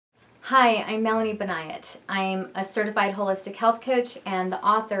Hi, I'm Melanie Banayat. I'm a certified holistic health coach and the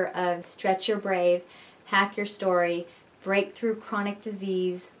author of Stretch Your Brave, Hack Your Story, Break Through Chronic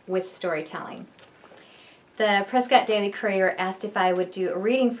Disease with Storytelling. The Prescott Daily Courier asked if I would do a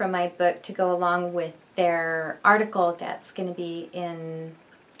reading from my book to go along with their article that's going to be in,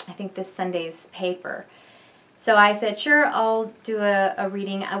 I think, this Sunday's paper. So I said, sure, I'll do a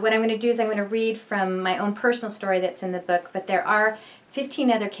reading. What I'm going to do is I'm going to read from my own personal story that's in the book, but there are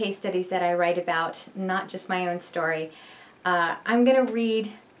 15 other case studies that I write about, not just my own story. I'm going to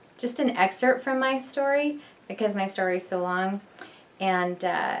read just an excerpt from my story because my story is so long, and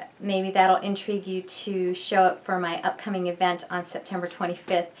maybe that'll intrigue you to show up for my upcoming event on September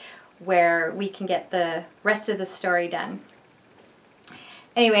 25th where we can get the rest of the story done.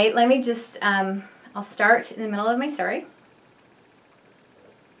 Anyway, let me just... I'll start in the middle of my story.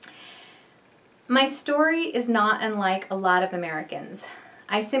 My story is not unlike a lot of Americans.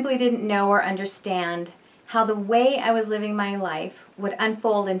 I simply didn't know or understand how the way I was living my life would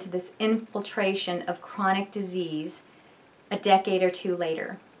unfold into this infiltration of chronic disease a decade or two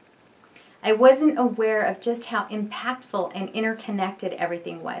later. I wasn't aware of just how impactful and interconnected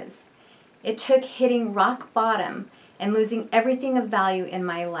everything was. It took hitting rock bottom and losing everything of value in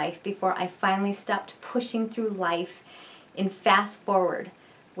my life before I finally stopped pushing through life in fast forward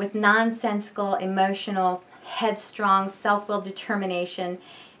with nonsensical, emotional, headstrong, self-willed determination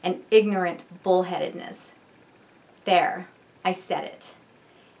and ignorant bullheadedness. There, I said it.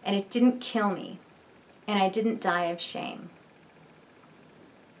 And it didn't kill me, and I didn't die of shame.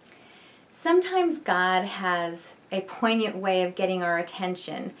 Sometimes God has a poignant way of getting our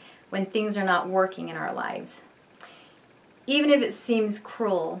attention when things are not working in our lives, even if it seems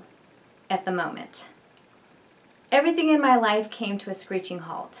cruel at the moment. Everything in my life came to a screeching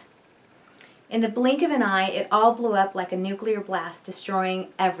halt. In the blink of an eye, it all blew up like a nuclear blast, destroying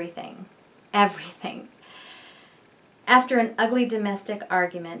everything. Everything. After an ugly domestic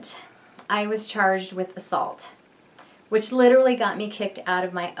argument, I was charged with assault, which literally got me kicked out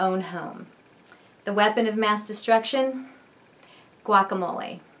of my own home. The weapon of mass destruction?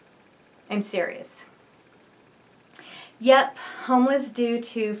 Guacamole. I'm serious. Yep, homeless due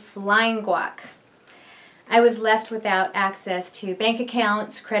to flying guac. I was left without access to bank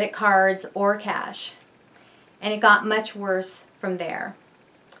accounts, credit cards, or cash. And it got much worse from there.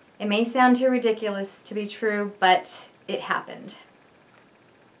 It may sound too ridiculous to be true, but it happened.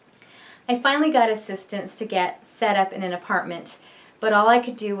 I finally got assistance to get set up in an apartment, but all I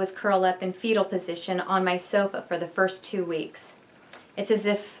could do was curl up in fetal position on my sofa for the first 2 weeks. It's as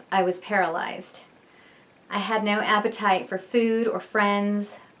if I was paralyzed. I had no appetite for food or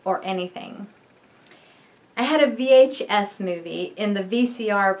friends or anything. I had a VHS movie in the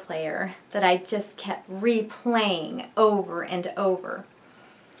VCR player that I just kept replaying over and over.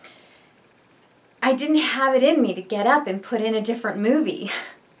 I didn't have it in me to get up and put in a different movie.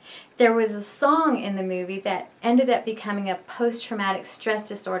 There was a song in the movie that ended up becoming a post-traumatic stress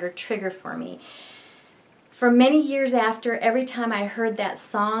disorder trigger for me. For many years after, every time I heard that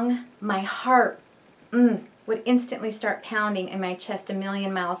song, my heart would instantly start pounding in my chest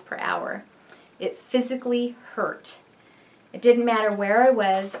 1,000,000 miles per hour. It physically hurt. It didn't matter where I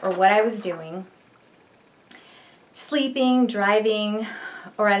was or what I was doing. Sleeping, driving,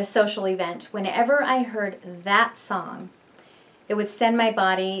 or at a social event, whenever I heard that song, it would send my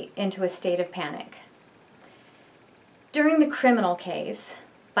body into a state of panic. During the criminal case,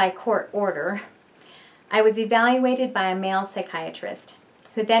 by court order, I was evaluated by a male psychiatrist,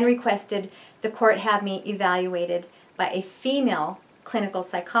 who then requested the court have me evaluated by a female clinical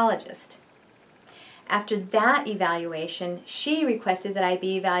psychologist. After that evaluation, she requested that I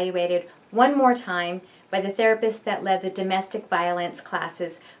be evaluated one more time by the therapist that led the domestic violence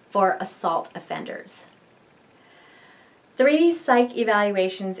classes for assault offenders. 3 psych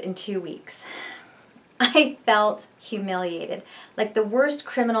evaluations in 2 weeks. I felt humiliated, like the worst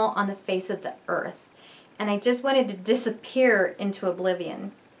criminal on the face of the earth, and I just wanted to disappear into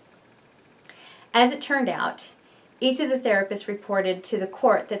oblivion. As it turned out, each of the therapists reported to the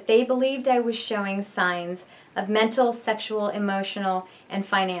court that they believed I was showing signs of mental, sexual, emotional, and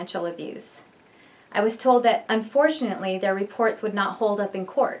financial abuse. I was told that, unfortunately, their reports would not hold up in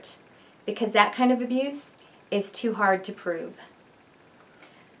court because that kind of abuse is too hard to prove.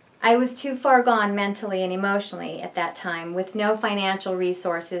 I was too far gone mentally and emotionally at that time, with no financial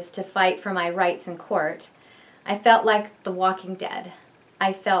resources to fight for my rights in court. I felt like the Walking Dead.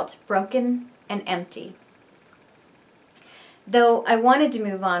 I felt broken and empty. Though I wanted to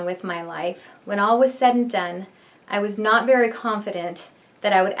move on with my life, when all was said and done, I was not very confident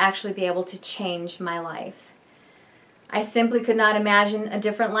that I would actually be able to change my life. I simply could not imagine a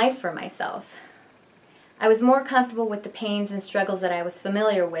different life for myself. I was more comfortable with the pains and struggles that I was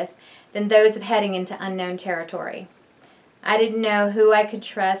familiar with than those of heading into unknown territory. I didn't know who I could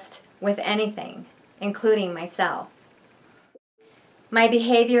trust with anything, including myself. My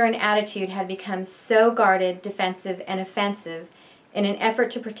behavior and attitude had become so guarded, defensive, and offensive in an effort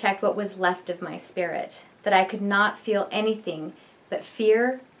to protect what was left of my spirit that I could not feel anything but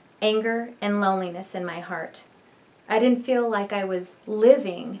fear, anger, and loneliness in my heart. I didn't feel like I was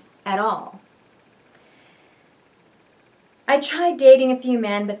living at all. I tried dating a few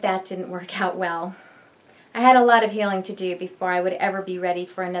men, but that didn't work out well. I had a lot of healing to do before I would ever be ready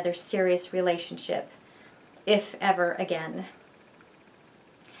for another serious relationship, if ever again.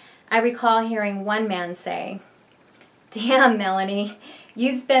 I recall hearing one man say, "Damn, Melanie,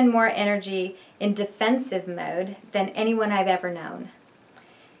 you spend more energy in defensive mode than anyone I've ever known.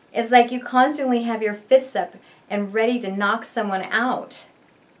 It's like you constantly have your fists up and ready to knock someone out.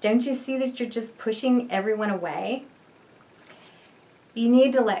 Don't you see that you're just pushing everyone away? You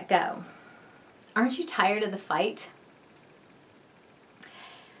need to let go. Aren't you tired of the fight?"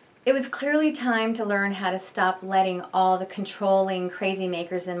 It was clearly time to learn how to stop letting all the controlling crazy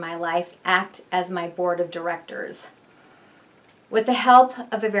makers in my life act as my board of directors. With the help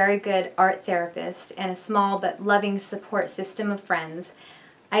of a very good art therapist and a small but loving support system of friends,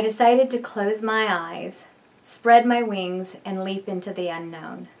 I decided to close my eyes, spread my wings, and leap into the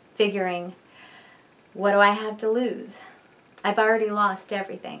unknown, figuring, what do I have to lose? I've already lost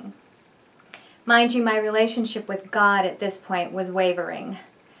everything. Mind you, my relationship with God at this point was wavering.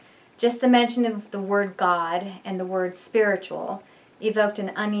 Just the mention of the word God and the word spiritual evoked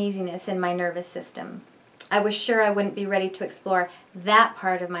an uneasiness in my nervous system. I was sure I wouldn't be ready to explore that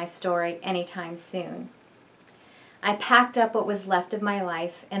part of my story anytime soon. I packed up what was left of my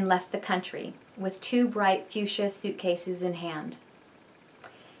life and left the country with 2 bright fuchsia suitcases in hand.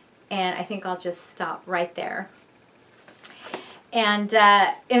 And I think I'll just stop right there and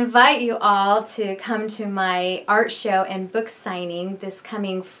invite you all to come to my art show and book signing this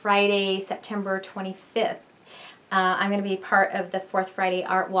coming Friday, September 25th. I'm going to be part of the 4th Friday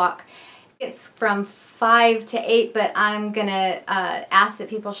Art Walk. It's from 5 to 8, but I'm going to ask that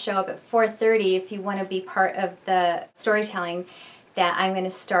people show up at 4:30 if you want to be part of the storytelling that I'm going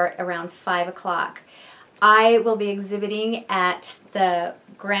to start around 5 o'clock. I will be exhibiting at the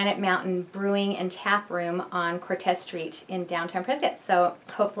Granite Mountain Brewing and Tap Room on Cortez Street in downtown Prescott. So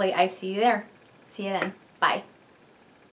hopefully I see you there. See you then. Bye.